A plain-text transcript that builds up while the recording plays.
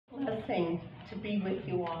blessing to be with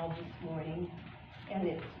you all this morning, and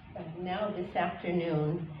it's now this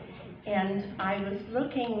afternoon. And I was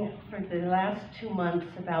looking for the last 2 months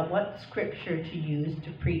about what scripture to use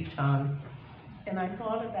to preach on. And I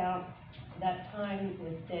thought about that time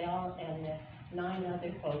with Dale and the 9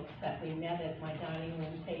 other folks that we met at my dining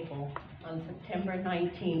room table on September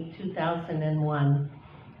 19, 2001.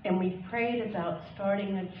 And we prayed about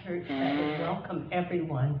starting a church that would welcome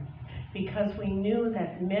everyone, because we knew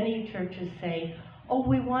that many churches say, oh,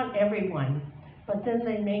 we want everyone, but then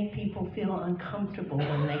they make people feel uncomfortable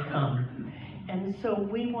when they come. And so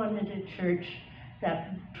we wanted a church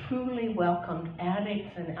that truly welcomed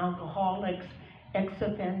addicts and alcoholics,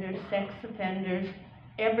 ex-offenders, sex offenders,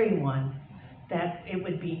 everyone, that it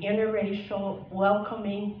would be interracial,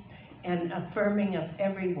 welcoming, and affirming of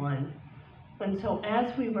everyone. And so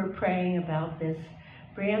as we were praying about this,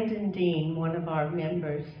 Brandon Dean, one of our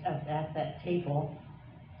members at that table,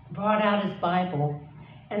 brought out his Bible,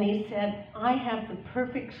 and he said, I have the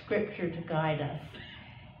perfect scripture to guide us.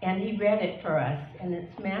 And he read it for us, and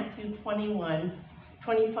it's Matthew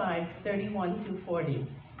 25, 31 through 40.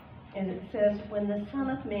 And it says, when the Son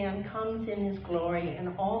of Man comes in his glory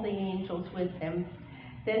and all the angels with him,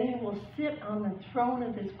 then he will sit on the throne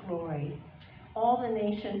of his glory. All the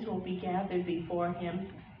nations will be gathered before him,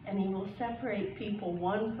 and he will separate people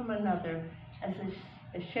one from another as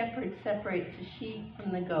a shepherd separates the sheep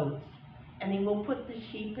from the goats. And he will put the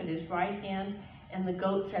sheep at his right hand and the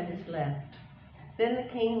goats at his left. Then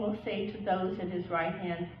the king will say to those at his right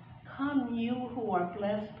hand, come, you who are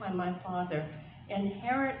blessed by my Father,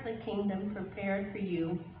 inherit the kingdom prepared for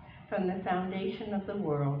you from the foundation of the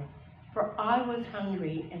world. For I was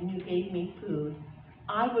hungry, and you gave me food.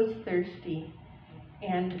 I was thirsty,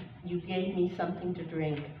 and you gave me something to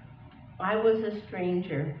drink. I was a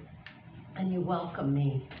stranger, and you welcomed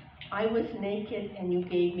me. I was naked, and you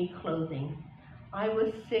gave me clothing. I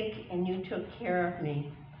was sick, and you took care of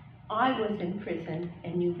me. I was in prison,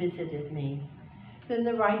 and you visited me. Then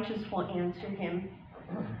the righteous will answer him,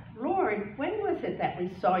 Lord, when was it that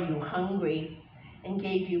we saw you hungry and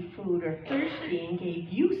gave you food, or thirsty and gave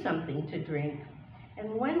you something to drink?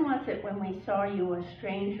 And when was it when we saw you a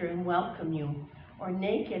stranger and welcomed you, or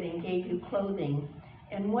naked and gave you clothing?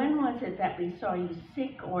 And when was it that we saw you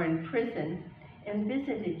sick or in prison and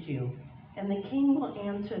visited you? And the king will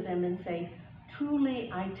answer them and say,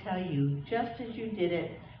 truly I tell you, just as you did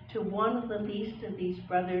it to one of the least of these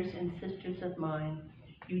brothers and sisters of mine,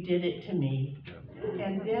 you did it to me.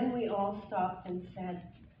 And then we all stopped and said,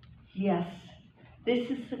 yes, this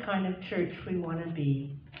is the kind of church we want to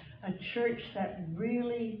be. A church that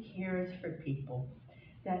really cares for people,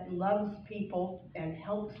 that loves people and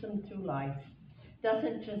helps them through life.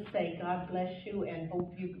 Doesn't just say, God bless you and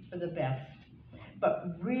hope you for the best,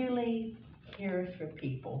 but really cares for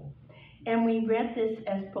people. And we read this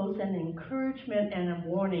as both an encouragement and a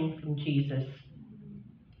warning from Jesus.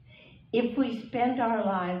 If we spend our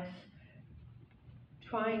lives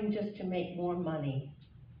trying just to make more money,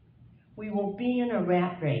 we will be in a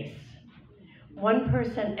rat race. One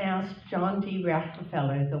person asked John D.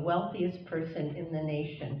 Rockefeller, the wealthiest person in the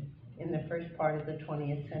nation in the first part of the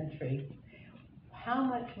 20th century, how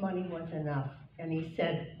much money was enough? And he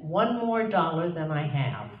said, $1 more than I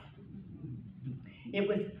have. It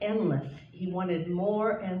was endless. He wanted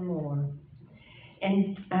more and more.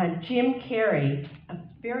 And Jim Carrey, a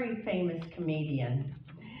very famous comedian,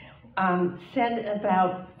 said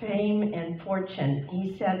about fame and fortune,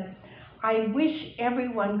 he said, I wish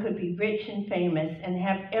everyone could be rich and famous and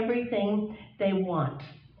have everything they want,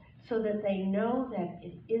 so that they know that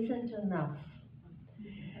it isn't enough.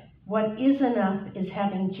 What is enough is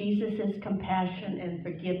having Jesus' compassion and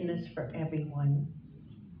forgiveness for everyone.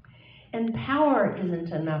 And power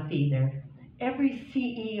isn't enough either. Every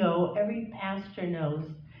CEO, every pastor knows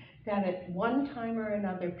that at one time or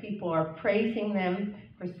another people are praising them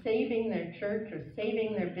for saving their church or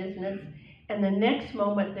saving their business, and the next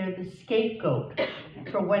moment they're the scapegoat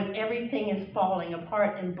for when everything is falling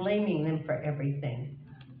apart and blaming them for everything.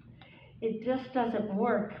 It just doesn't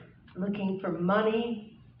work looking for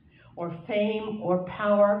money or fame or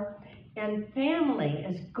power. And family,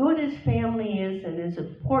 as good as family is and as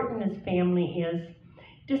important as family is,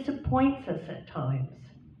 disappoints us at times.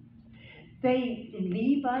 They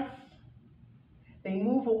leave us, they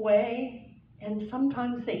move away, and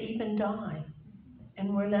sometimes they even die,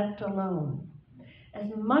 and we're left alone. As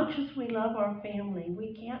much as we love our family,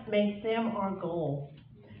 we can't make them our goal.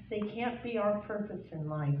 They can't be our purpose in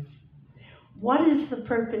life. What is the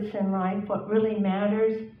purpose in life? What really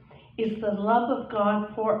matters is the love of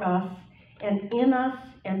God for us and in us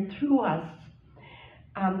and through us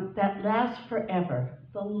that lasts forever.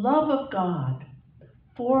 the love of God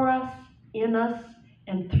for us, in us,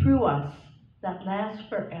 and through us that lasts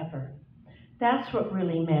forever. That's what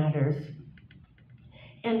really matters.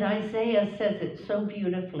 And Isaiah says it so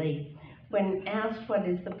beautifully. When asked what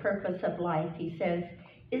is the purpose of life, he says,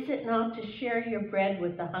 "Is it not to share your bread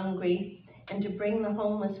with the hungry and to bring the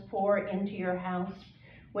homeless poor into your house?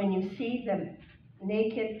 When you see them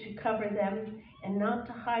naked, to cover them and not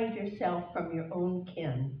to hide yourself from your own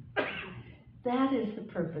kin." That is the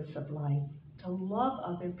purpose of life, to love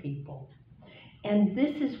other people. And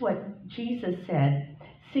this is what Jesus said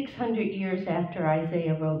 600 years after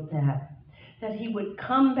Isaiah wrote that he would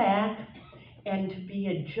come back and to be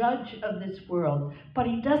a judge of this world. But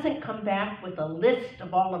he doesn't come back with a list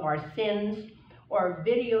of all of our sins or a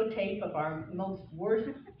videotape of our most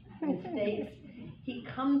worst mistakes. He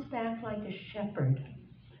comes back like a shepherd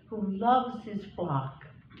who loves his flock.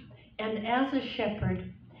 And as a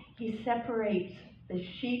shepherd, he separates the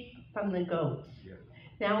sheep from the goats.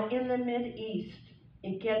 Now, in the Mideast,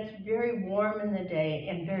 it gets very warm in the day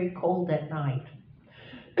and very cold at night.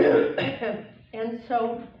 And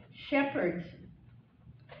so shepherds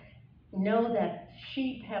know that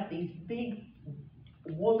sheep have these big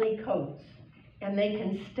woolly coats, and they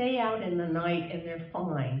can stay out in the night and they're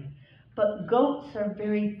fine. But goats are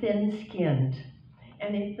very thin-skinned,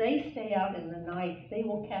 and if they stay out in the night, they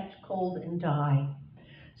will catch cold and die.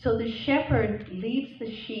 So the shepherd leaves the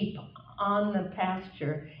sheep on the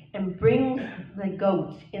pasture and brings the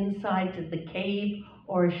goats inside to the cave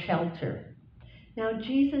or a shelter. Now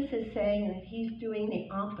Jesus is saying that he's doing the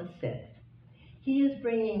opposite. He is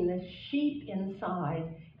bringing the sheep inside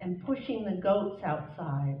and pushing the goats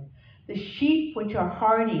outside. The sheep, which are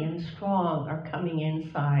hardy and strong, are coming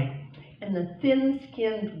inside, and the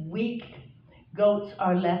thin-skinned, weak goats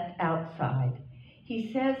are left outside.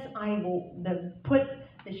 He says, "I will put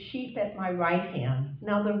the sheep at my right hand."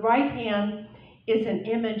 Now, the right hand is an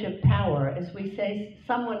image of power. As we say,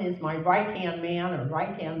 someone is my right-hand man or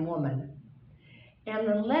right-hand woman. And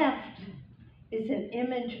the left is an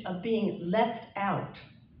image of being left out.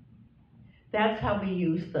 That's how we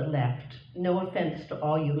use the left. No offense to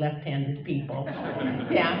all you left-handed people.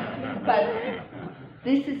 Yeah, but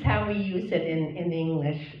this is how we use it in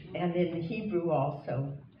English and in Hebrew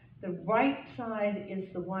also. The right side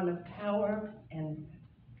is the one of power and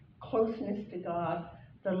closeness to God.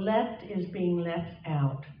 The left is being left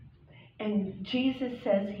out. And Jesus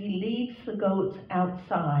says he leaves the goats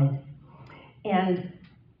outside, and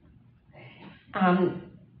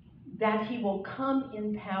that he will come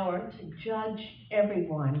in power to judge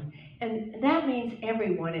everyone. And that means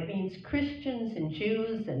everyone. It means Christians and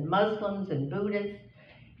Jews and Muslims and Buddhists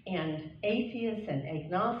and atheists and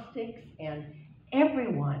agnostics and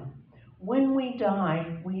everyone. When we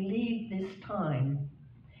die, we leave this time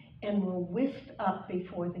and we're whisked up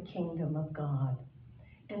before the kingdom of God.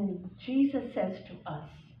 And Jesus says to us,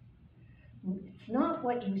 it's not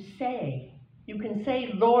what you say. You can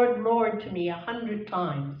say, "Lord, Lord," to me 100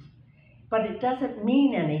 times, but it doesn't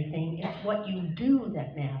mean anything. It's what you do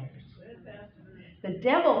that matters. The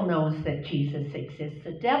devil knows that Jesus exists.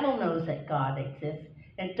 The devil knows that God exists.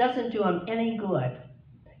 And it doesn't do him any good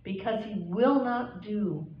because he will not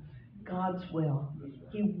do God's will.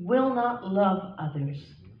 He will not love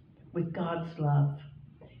others with God's love.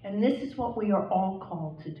 And this is what we are all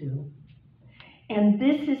called to do. And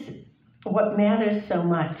this is what matters so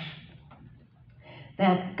much,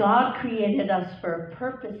 that God created us for a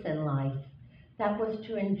purpose in life that was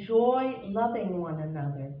to enjoy loving one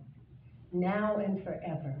another now and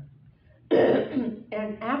forever.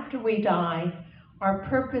 And after we die, our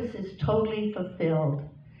purpose is totally fulfilled.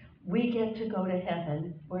 We get to go to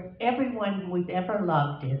heaven where everyone we've ever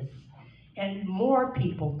loved is, and more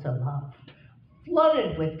people to love,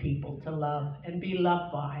 flooded with people to love and be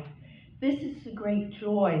loved by. This is the great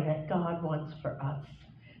joy that God wants for us.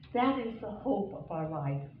 That is the hope of our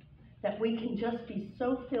life, that we can just be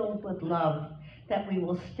so filled with love that we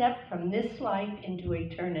will step from this life into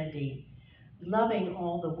eternity, loving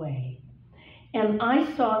all the way. And I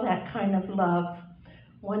saw that kind of love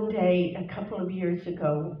one day a couple of years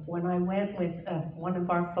ago when I went with one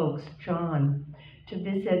of our folks, John, to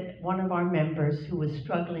visit one of our members who was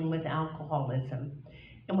struggling with alcoholism.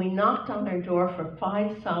 And we knocked on her door for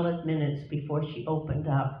 5 solid minutes before she opened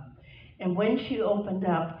up. And when she opened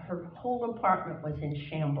up, her whole apartment was in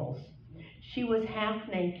shambles. She was half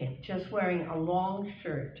naked, just wearing a long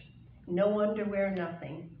shirt, no underwear,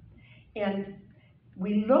 nothing. And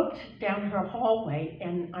we looked down her hallway,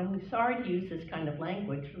 and I'm sorry to use this kind of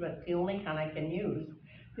language, but it's the only kind I can use.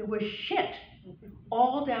 There was shit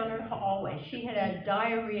all down her hallway. She had had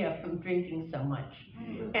diarrhea from drinking so much.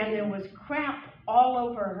 And there was crap all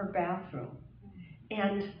over her bathroom.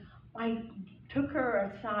 And I took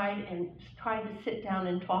her aside and tried to sit down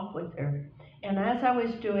and talk with her. And as I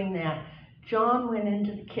was doing that, John went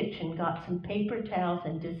into the kitchen, got some paper towels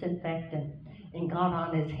and disinfectant, and got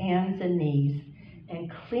on his hands and knees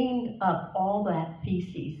and cleaned up all that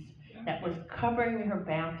feces that was covering her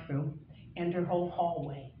bathroom and her whole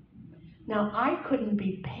hallway. Now, I couldn't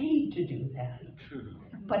be paid to do that,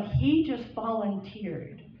 but he just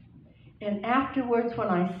volunteered. And afterwards, when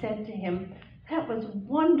I said to him, "That was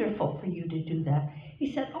wonderful for you to do that,"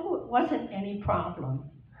 he said, "Oh, it wasn't any problem.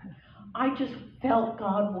 I just felt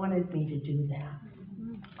God wanted me to do that.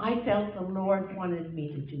 I felt the Lord wanted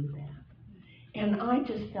me to do that." And I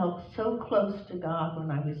just felt so close to God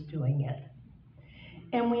when I was doing it.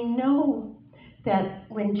 And we know that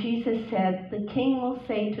when Jesus said, "The King will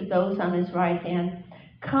say to those on his right hand,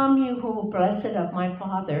 'Come, you who are blessed of my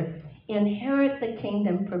Father, inherit the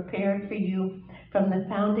kingdom prepared for you from the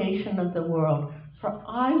foundation of the world. For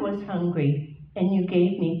I was hungry, and you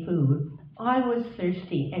gave me food. I was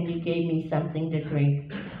thirsty, and you gave me something to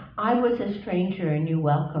drink. I was a stranger, and you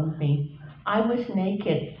welcomed me. I was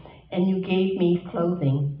naked, and you gave me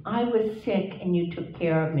clothing. I was sick, and you took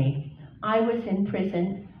care of me. I was in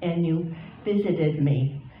prison, and you visited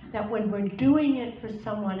me." That when we're doing it for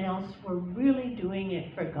someone else, we're really doing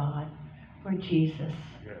it for God, for Jesus.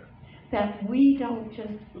 Yeah. That we don't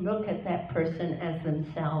just look at that person as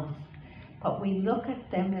themselves, but we look at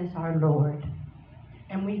them as our Lord.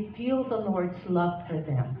 And we feel the Lord's love for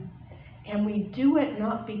them. And we do it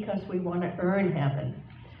not because we want to earn heaven,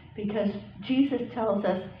 because Jesus tells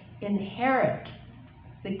us, inherit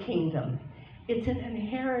the kingdom. It's an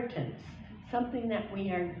inheritance, something that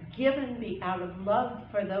we are given out of love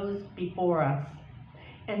for those before us.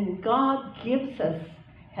 And God gives us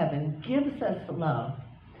heaven, gives us love.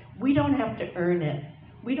 We don't have to earn it.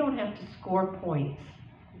 We don't have to score points.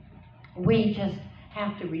 We just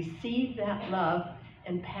have to receive that love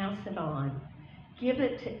and pass it on. Give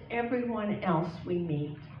it to everyone else we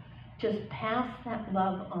meet. Just pass that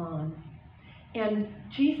love on. And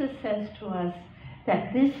Jesus says to us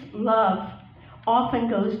that this love often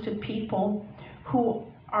goes to people who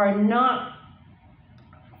are not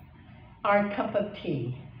our cup of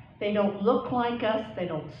tea. They don't look like us, they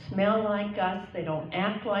don't smell like us, they don't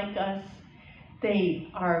act like us. They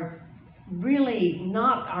are really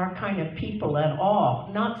not our kind of people at all,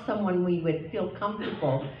 not someone we would feel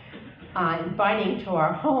comfortable inviting to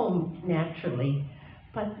our home naturally.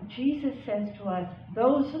 But Jesus says to us,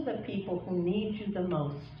 those are the people who need you the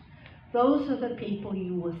most. Those are the people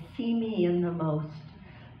you will see me in the most.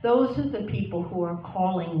 Those are the people who are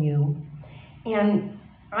calling you. And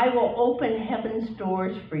I will open heaven's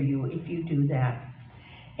doors for you if you do that.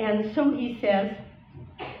 And so he says,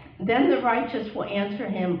 then the righteous will answer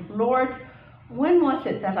him, Lord, when was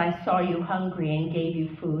it that I saw you hungry and gave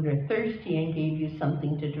you food, or thirsty and gave you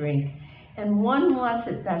something to drink? And when was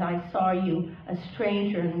it that I saw you a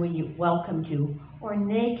stranger and we welcomed you, or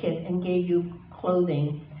naked and gave you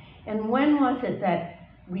clothing? And when was it that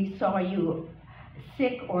we saw you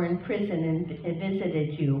sick or in prison and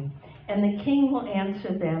visited you? And the king will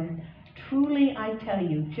answer them, truly I tell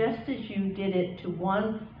you, just as you did it to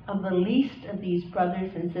one of the least of these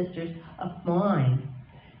brothers and sisters of mine.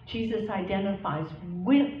 Jesus identifies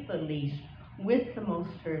with the least, with the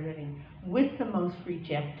most hurting, with the most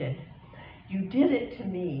rejected. You did it to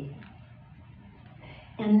me.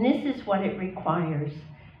 And this is what it requires,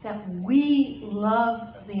 that we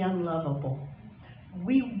love the unlovable.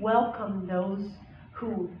 We welcome those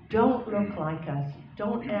who don't look like us,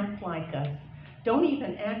 don't act like us, don't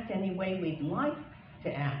even act any way we'd like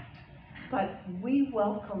to act. But we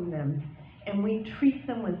welcome them, and we treat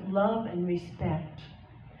them with love and respect.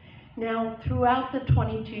 Now, throughout the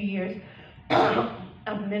 22 years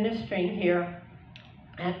of ministering here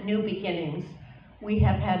at New Beginnings, we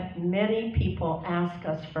have had many people ask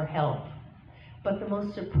us for help. But the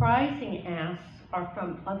most surprising asks are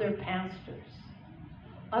from other pastors.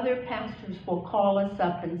 Other pastors will call us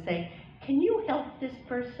up and say, can you help this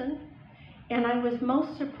person? And I was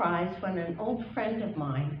most surprised when an old friend of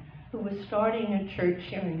mine who was starting a church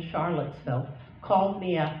here in Charlottesville called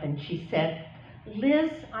me up and she said,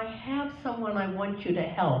 Liz, I have someone I want you to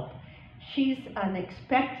help. She's an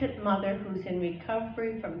expectant mother who's in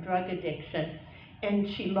recovery from drug addiction, and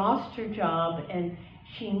she lost her job and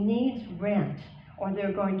she needs rent or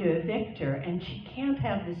they're going to evict her, and she can't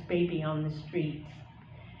have this baby on the streets.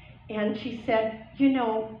 And she said, you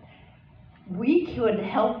know, we could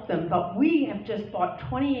help them, but we have just bought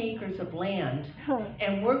 20 acres of land,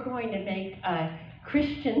 and we're going to make a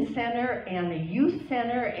Christian center and a youth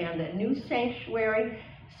center and a new sanctuary.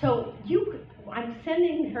 So I'm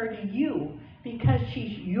sending her to you because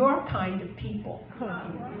she's your kind of people.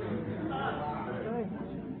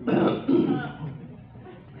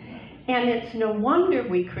 And it's no wonder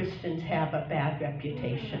we Christians have a bad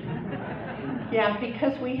reputation. Yeah,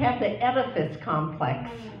 because we have the edifice complex.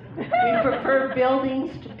 We prefer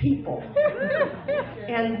buildings to people.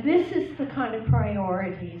 And this is the kind of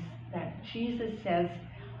priorities that Jesus says,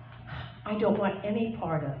 I don't want any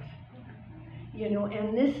part of. You know,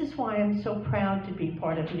 and this is why I'm so proud to be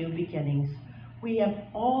part of New Beginnings. We have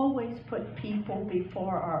always put people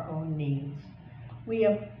before our own needs. We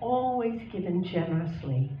have always given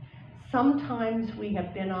generously. Sometimes we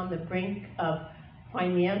have been on the brink of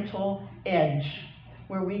financial edge,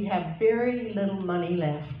 where we have very little money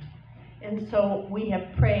left. And so we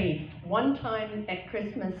have prayed. One time at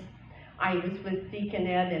Christmas, I was with Deacon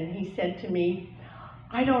Ed, and he said to me,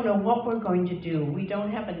 I don't know what we're going to do. We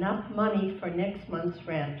don't have enough money for next month's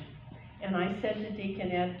rent. And I said to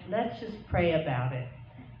Deacon Ed, let's just pray about it.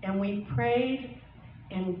 And we prayed,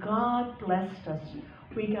 and God blessed us.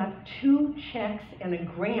 We got 2 checks and a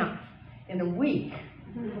grant in a week.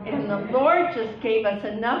 And the Lord just gave us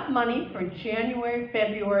enough money for January,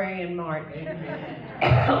 February, and March.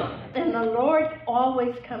 And the Lord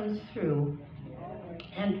always comes through.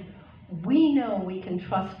 And we know we can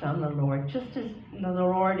trust on the Lord, just as the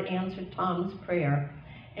Lord answered Tom's prayer,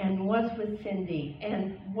 and was with Cindy,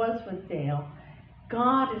 and was with Dale.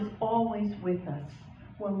 God is always with us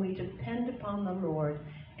when we depend upon the Lord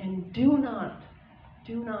and do not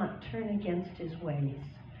turn against his ways.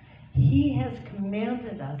 He has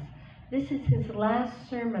commanded us. This is his last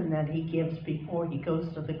sermon that he gives before he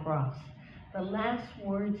goes to the cross. The last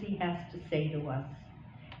words he has to say to us.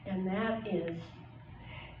 And that is,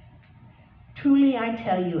 truly I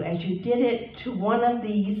tell you, as you did it to one of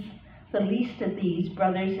these, the least of these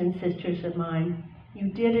brothers and sisters of mine, you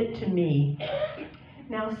did it to me.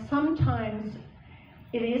 Now sometimes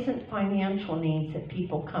it isn't financial needs that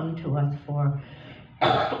people come to us for.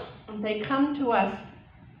 They come to us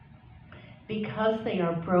because they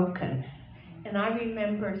are broken. And I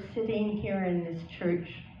remember sitting here in this church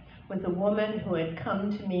with a woman who had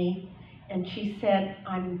come to me, and she said,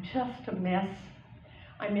 I'm just a mess.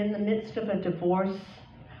 I'm in the midst of a divorce.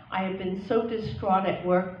 I have been so distraught at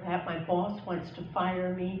work that my boss wants to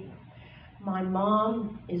fire me. My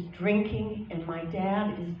mom is drinking, and my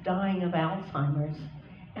dad is dying of Alzheimer's.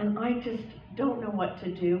 And I just don't know what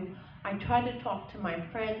to do. I try to talk to my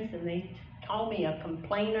friends, and they call me a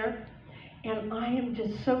complainer. And I am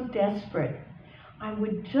just so desperate. I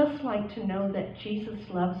would just like to know that Jesus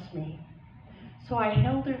loves me. So I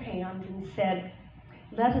held her hand and said,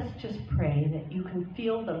 let us just pray that you can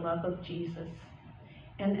feel the love of Jesus.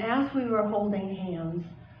 And as we were holding hands,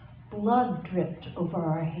 blood dripped over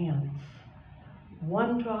our hands.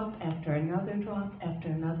 One drop after another drop after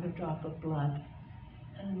another drop of blood.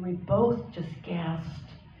 And we both just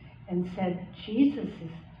gasped and said, Jesus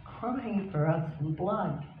is crying for us in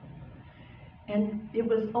blood. And it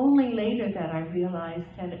was only later that I realized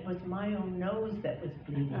that it was my own nose that was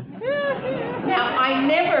bleeding. Now, I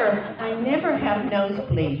never have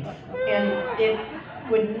nosebleeds, and it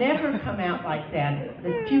would never come out like that.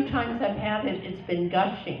 The few times I've had it, it's been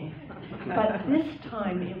gushing. But this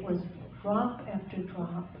time it was drop after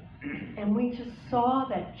drop. And we just saw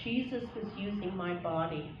that Jesus was using my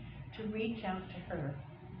body to reach out to her,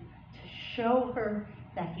 to show her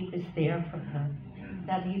that he was there for her,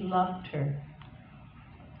 that he loved her.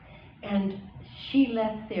 And she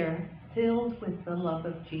left there filled with the love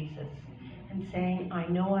of Jesus and saying, I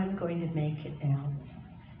know I'm going to make it now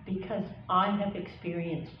because I have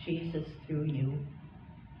experienced Jesus through you.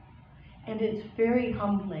 And it's very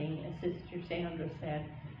humbling, as Sister Sandra said,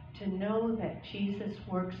 to know that Jesus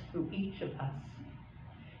works through each of us,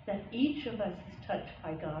 that each of us is touched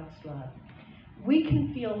by God's love. We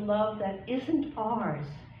can feel love that isn't ours.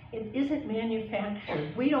 It isn't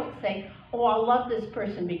manufactured. We don't say, oh, I love this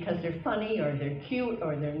person because they're funny or they're cute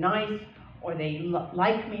or they're nice or they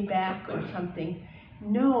like me back or something.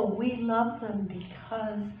 No, we love them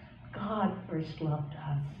because God first loved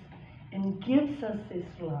us and gives us this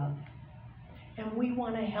love. And we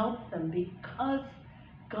want to help them because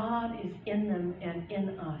God is in them and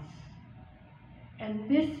in us. And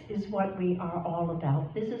this is what we are all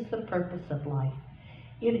about. This is the purpose of life.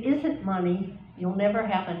 It isn't money. You'll never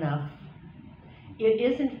have enough. It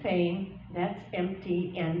isn't fame. That's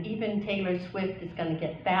empty. And even Taylor Swift is going to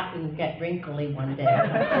get fat and get wrinkly one day.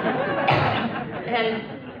 And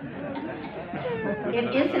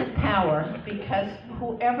it isn't power, because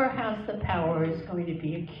whoever has the power is going to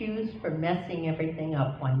be accused for messing everything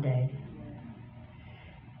up one day.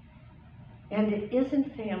 And it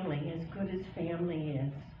isn't family as good as family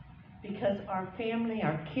is. Because our family,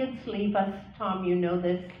 our kids leave us. Tom, you know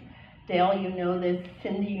this. Dale, you know this.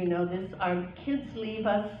 Cindy, you know this. Our kids leave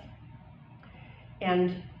us,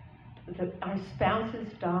 and our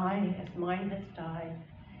spouses die, as mine has died.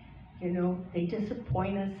 You know, they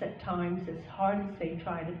disappoint us at times as hard as they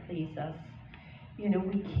try to please us. You know,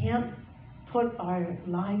 we can't put our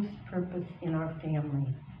life's purpose in our family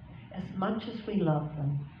as much as we love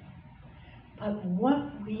them. But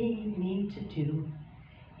what we need to do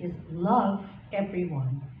is love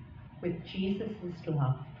everyone with Jesus'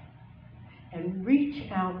 love and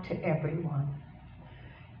reach out to everyone.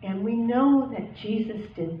 And we know that Jesus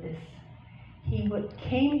did this. He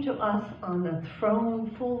came to us on a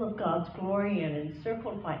throne full of God's glory and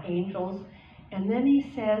encircled by angels. And then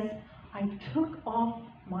he says, I took off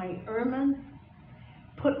my ermine,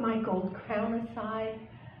 put my gold crown aside,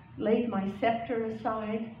 laid my scepter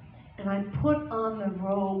aside, and I put on the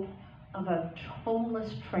robe of a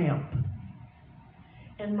homeless tramp.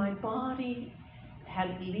 And my body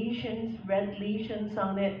had lesions, red lesions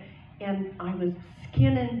on it, and I was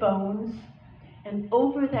skin and bones. And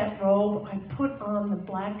over that robe, I put on the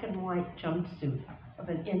black and white jumpsuit of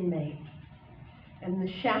an inmate. And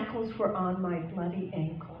the shackles were on my bloody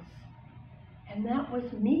ankles. And that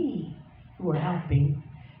was me who were helping.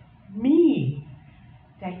 Me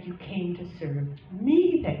that you came to serve.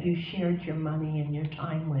 Me that you shared your money and your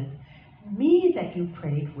time with. Me that you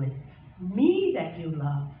prayed with. Me that you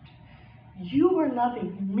loved. You were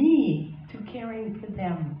loving me through caring for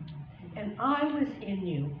them. And I was in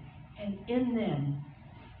you and in them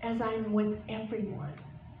as I'm with everyone.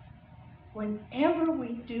 Whenever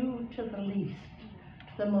we do to the least,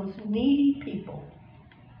 to the most needy people,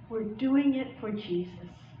 we're doing it for Jesus.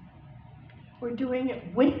 We're doing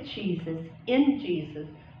it with Jesus, in Jesus,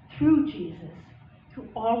 through Jesus, through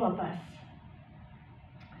all of us.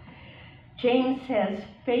 James says,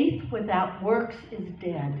 faith without works is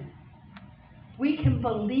dead. We can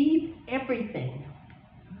believe everything,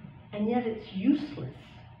 and yet it's useless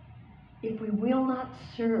if we will not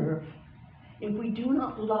serve, if we do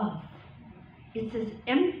not love. It's as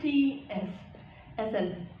empty as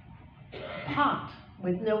a pot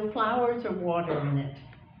with no flowers or water in it.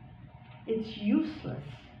 It's useless.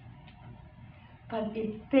 But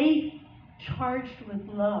if faith charged with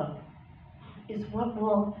love is what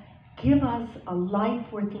will give us a life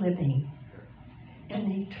worth living,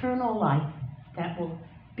 an eternal life that will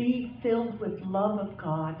be filled with love of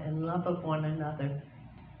God and love of one another.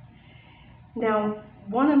 Now,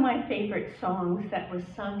 one of my favorite songs that was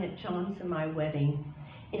sung at John's and my wedding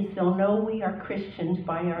is They'll Know We Are Christians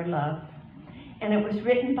by Our Love. And it was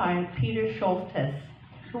written by Peter Schultes,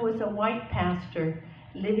 who was a white pastor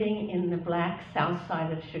living in the black south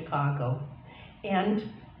side of Chicago. And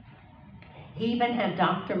he even had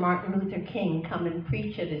Dr. Martin Luther King come and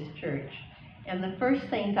preach at his church. And the first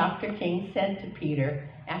thing Dr. King said to Peter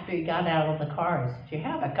after he got out of the car is, "Do you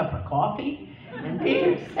have a cup of coffee?" And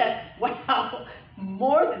Peter said, "Wow,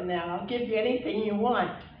 more than that, I'll give you anything you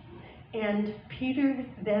want." And Peter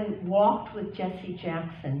then walked with Jesse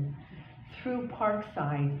Jackson through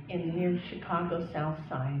Parkside in near Chicago South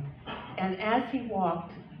Side. And as he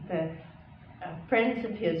walked, the friends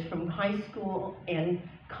of his from high school and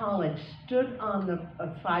college stood on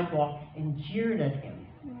the sidewalk and jeered at him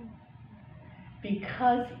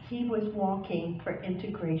because he was walking for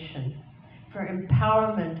integration, for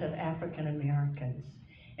empowerment of African Americans.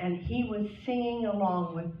 And he was singing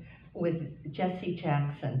along with Jesse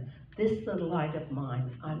Jackson, "This little light of mine,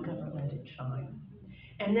 I'm gonna let it shine."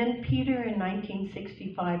 And then Peter in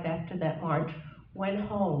 1965, after that march, went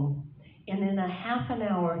home, and in a half an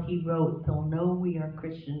hour he wrote, "They'll know we are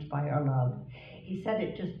Christians by our love." He said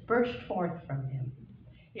it just burst forth from him.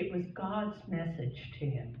 It was God's message to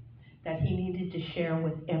him that he needed to share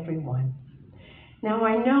with everyone. Now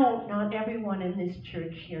I know not everyone in this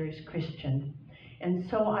church here is Christian, and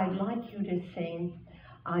so I'd like you to sing,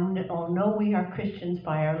 "I'll know we are Christians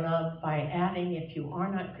by our love," by adding, if you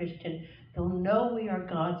are not Christian, "They'll know we are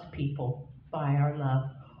God's people by our love."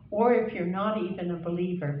 Or if you're not even a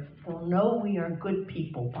believer, "They'll know we are good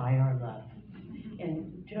people by our love."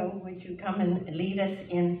 And Joe, would you come and lead us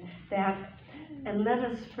in that? And let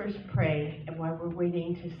us first pray while we're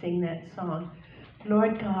waiting to sing that song.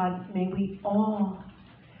 Lord God, may we all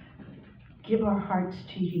give our hearts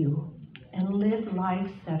to you and live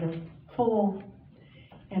lives that are full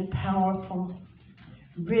and powerful,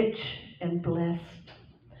 rich and blessed,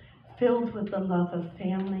 filled with the love of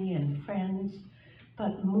family and friends,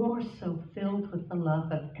 but more so filled with the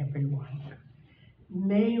love of everyone.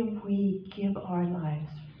 May we give our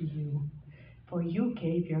lives for you, for you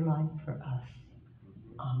gave your life for us.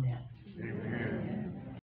 Amen. Amen.